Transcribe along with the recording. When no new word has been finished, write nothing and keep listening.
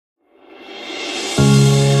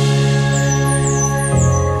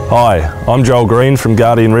Hi, I'm Joel Green from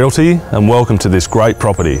Guardian Realty and welcome to this great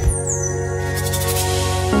property.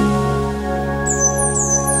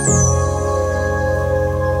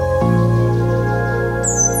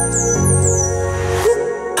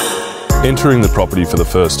 Entering the property for the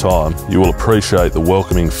first time, you will appreciate the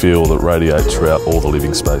welcoming feel that radiates throughout all the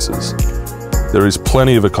living spaces. There is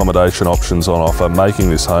plenty of accommodation options on offer, making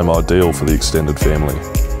this home ideal for the extended family.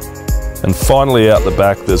 And finally, out the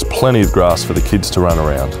back, there's plenty of grass for the kids to run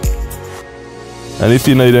around. And if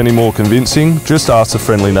you need any more convincing, just ask the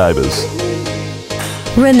friendly neighbours.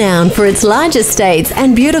 Renowned for its large estates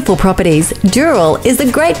and beautiful properties, Dural is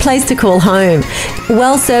a great place to call home.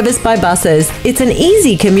 Well serviced by buses, it's an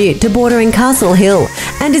easy commute to bordering Castle Hill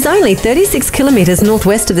and is only 36 kilometres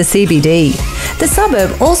northwest of the CBD. The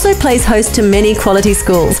suburb also plays host to many quality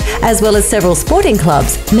schools, as well as several sporting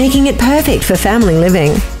clubs, making it perfect for family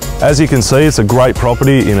living. As you can see, it's a great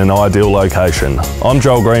property in an ideal location. I'm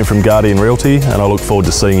Joel Green from Guardian Realty and I look forward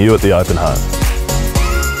to seeing you at the open home.